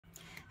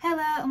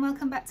Hello and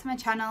welcome back to my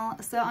channel.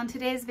 So on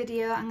today's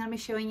video I'm going to be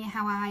showing you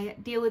how I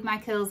deal with my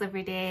curls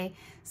every day.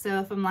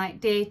 So from like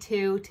day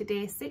 2 to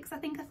day 6 I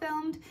think I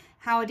filmed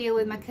how I deal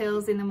with my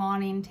curls in the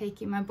morning,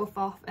 taking my buff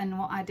off and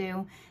what I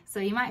do. So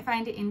you might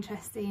find it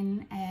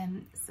interesting,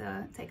 so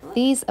take a look.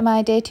 These are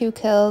my day 2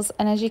 curls,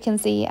 and as you can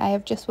see I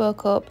have just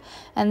woke up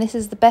and this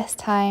is the best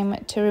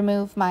time to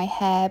remove my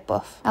hair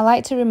buff. I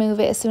like to remove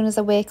it as soon as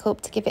I wake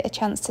up to give it a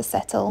chance to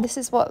settle. This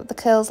is what the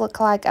curls look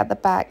like at the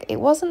back.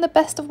 It wasn't the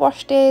best of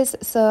wash days,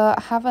 so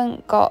I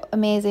haven't got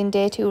amazing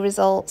day 2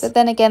 results. But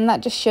then again, that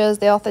just shows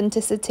the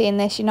authenticity in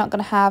this. You're not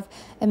going to have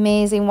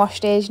amazing wash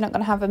days, you're not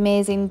going to have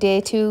amazing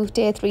day 2,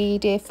 day 3,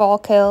 day 4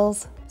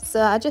 curls.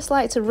 So I just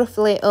like to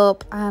ruffle it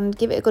up and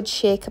give it a good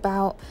shake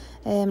about,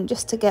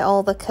 just to get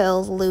all the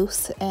curls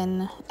loose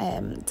and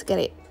to get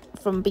it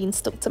from being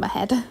stuck to my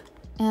head.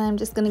 And I'm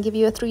just going to give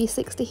you a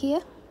 360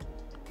 here.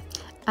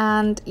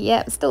 And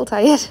yeah, still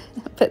tired,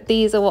 but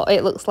these are what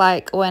it looks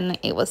like when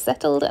it was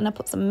settled and I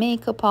put some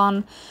makeup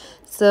on.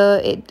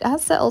 So it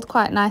has settled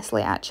quite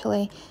nicely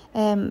actually,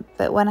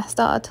 but when I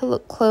started to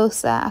look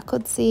closer I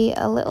could see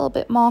a little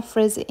bit more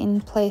frizz in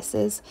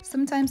places.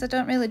 Sometimes I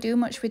don't really do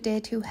much with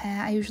day 2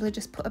 hair, I usually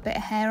just put a bit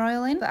of hair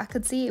oil in, but I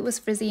could see it was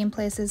frizzy in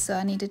places, so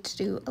I needed to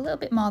do a little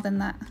bit more than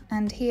that.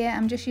 And here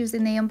I'm just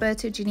using the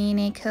Umberto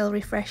Giannini Curl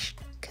Refresh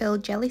Curl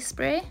Jelly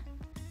Spray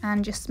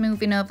and just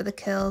smoothing over the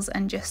curls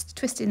and just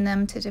twisting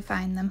them to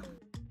define them.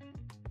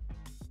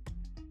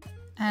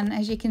 And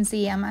as you can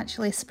see, I'm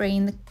actually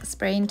spraying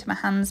to my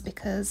hands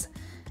because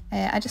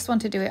I just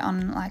want to do it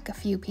on like a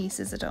few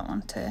pieces. I don't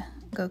want to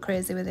go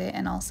crazy with it,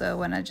 and also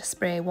when I just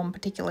spray one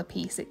particular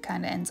piece it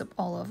kind of ends up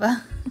all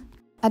over.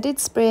 I did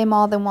spray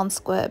more than one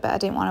squirt, but I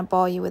didn't want to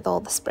bore you with all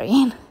the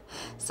spraying.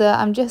 So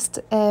I'm just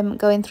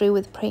going through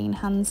with praying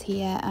hands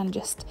here and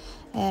just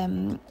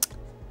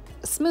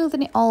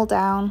smoothing it all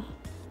down,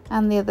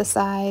 and the other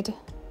side,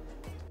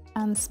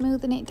 and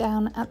smoothing it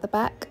down at the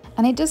back.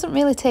 And it doesn't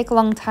really take a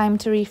long time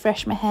to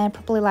refresh my hair,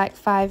 probably like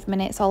 5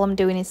 minutes. All I'm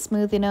doing is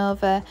smoothing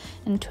over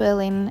and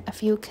twirling a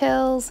few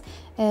curls,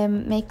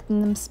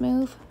 making them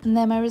smooth. And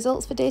they're my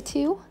results for day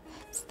 2.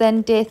 So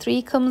then day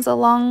 3 comes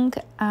along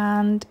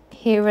and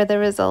here are the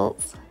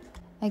results.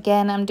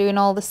 Again, I'm doing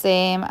all the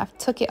same. I've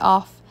took it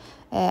off.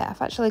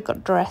 I've actually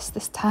got dressed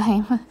this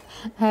time.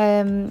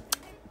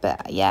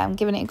 But yeah, I'm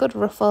giving it a good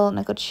ruffle and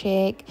a good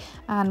shake,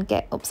 and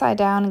get upside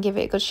down and give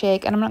it a good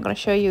shake. And I'm not going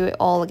to show you it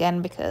all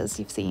again because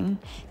you've seen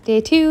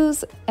day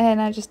 2s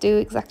and I just do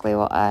exactly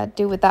what I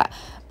do with that.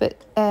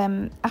 But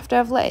after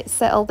I've let it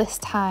settle this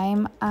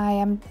time, I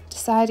am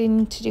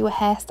deciding to do a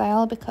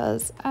hairstyle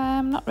because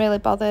I'm not really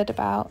bothered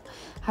about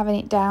having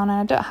it down, and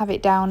I don't have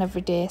it down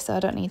every day, so I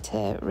don't need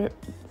to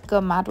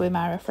go mad with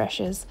my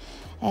refreshers.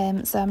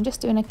 So I'm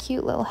just doing a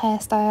cute little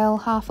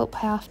hairstyle, half up,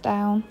 half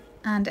down.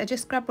 And I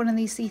just grabbed one of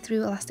these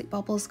see-through elastic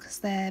bobbles because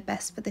they're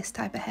best for this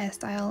type of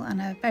hairstyle,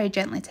 and I very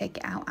gently take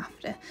it out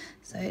after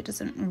so it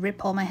doesn't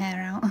rip all my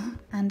hair out.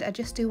 And I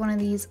just do one of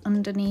these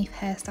underneath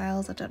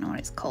hairstyles, I don't know what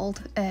it's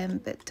called,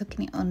 but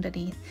tucking it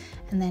underneath,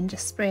 and then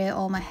just spray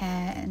all my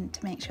hair and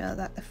to make sure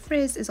that the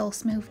frizz is all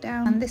smoothed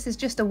down. And this is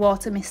just a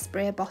water mist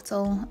spray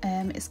bottle,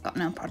 it's got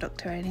no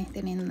product or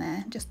anything in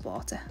there, just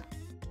water.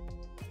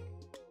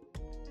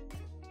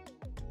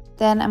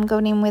 Then I'm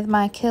going in with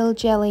my Curl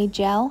Jelly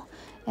gel.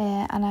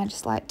 And I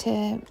just like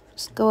to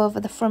just go over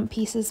the front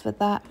pieces with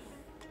that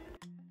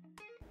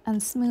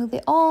and smooth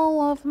it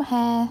all over my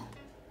hair.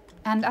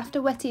 And after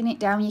wetting it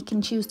down you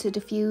can choose to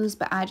diffuse,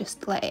 but I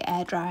just let it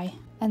air dry.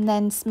 And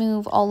then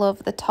smooth all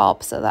over the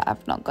top so that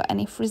I've not got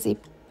any frizzy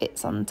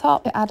bits on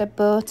top. Add a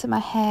bow to my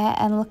hair,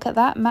 and look at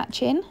that,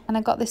 matching. And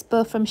I got this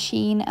bow from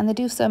Shein, and they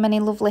do so many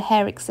lovely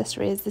hair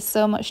accessories. There's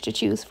so much to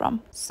choose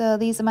from. So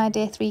these are my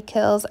day 3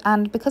 curls,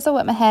 and because I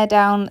wet my hair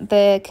down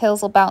the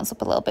curls will bounce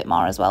up a little bit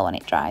more as well when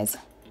it dries.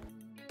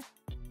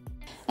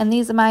 And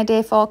these are my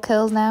day 4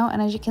 curls now,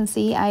 and as you can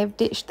see I have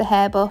ditched the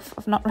hair buff.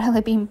 I've not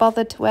really been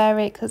bothered to wear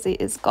it because it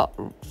has got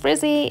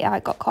frizzy. I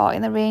got caught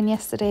in the rain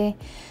yesterday.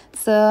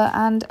 So,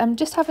 and I'm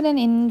just having an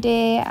in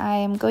day. I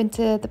am going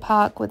to the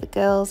park with the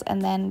girls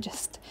and then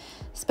just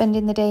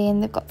spending the day in.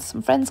 They've got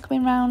some friends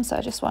coming round, so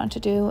I just wanted to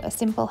do a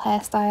simple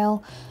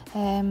hairstyle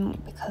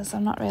because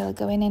I'm not really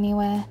going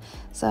anywhere.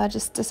 So I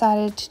just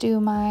decided to do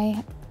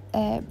my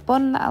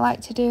bun that I like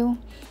to do.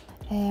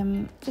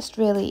 Just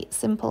really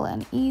simple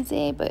and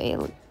easy, but it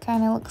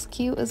kind of looks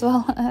cute as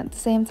well at the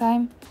same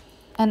time.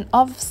 And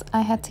obviously I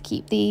had to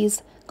keep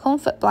these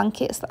comfort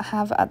blankets that I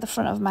have at the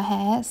front of my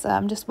hair, so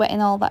I'm just wetting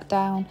all that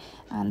down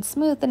and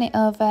smoothing it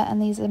over,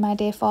 and these are my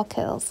day 4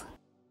 curls.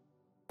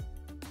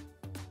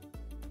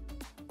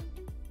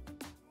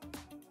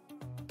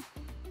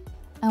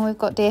 And we've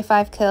got day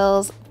 5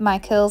 curls. My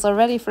curls are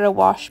ready for a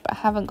wash, but I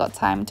haven't got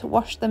time to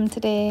wash them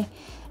today.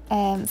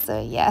 So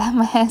yeah,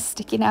 my hair's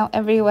sticking out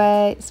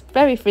everywhere. It's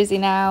very frizzy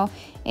now.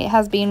 It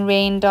has been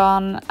rained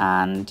on,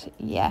 and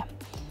yeah.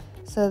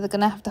 So they're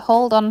gonna have to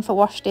hold on for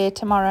wash day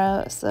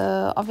tomorrow.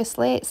 So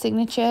obviously it's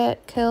signature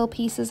curl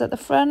pieces at the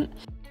front.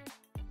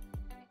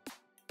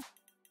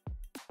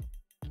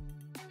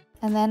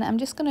 And then I'm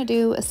just going to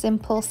do a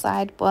simple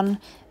side bun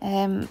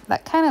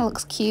that kind of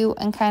looks cute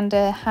and kind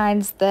of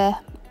hides the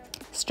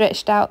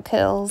stretched out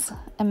curls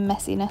and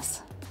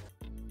messiness.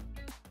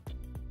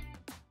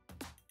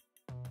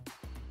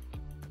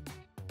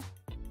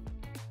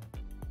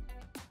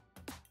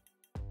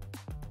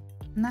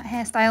 And that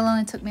hairstyle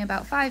only took me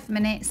about 5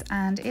 minutes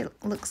and it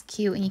looks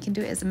cute, and you can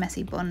do it as a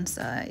messy bun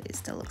so it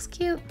still looks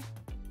cute.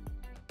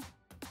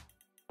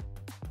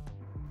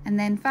 And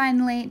then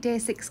finally, day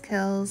 6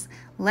 curls.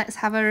 Let's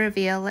have a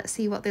reveal. Let's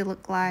see what they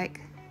look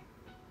like.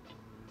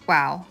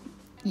 Wow.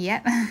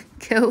 Yep,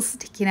 curls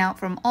sticking out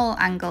from all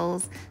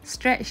angles,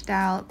 stretched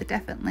out. They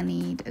definitely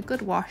need a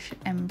good wash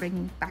and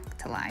bring back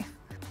to life.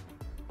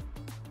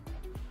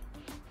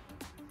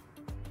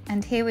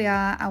 And here we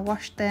are, I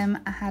washed them.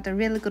 I had a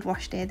really good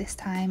wash day this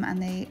time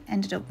and they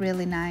ended up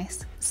really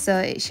nice. So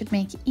it should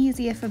make it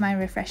easier for my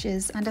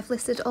refreshers. And I've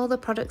listed all the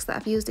products that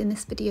I've used in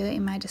this video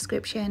in my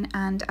description,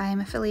 and I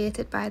am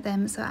affiliated by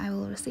them, so I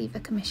will receive a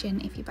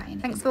commission if you buy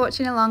anything. Thanks for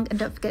watching along, and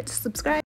don't forget to subscribe.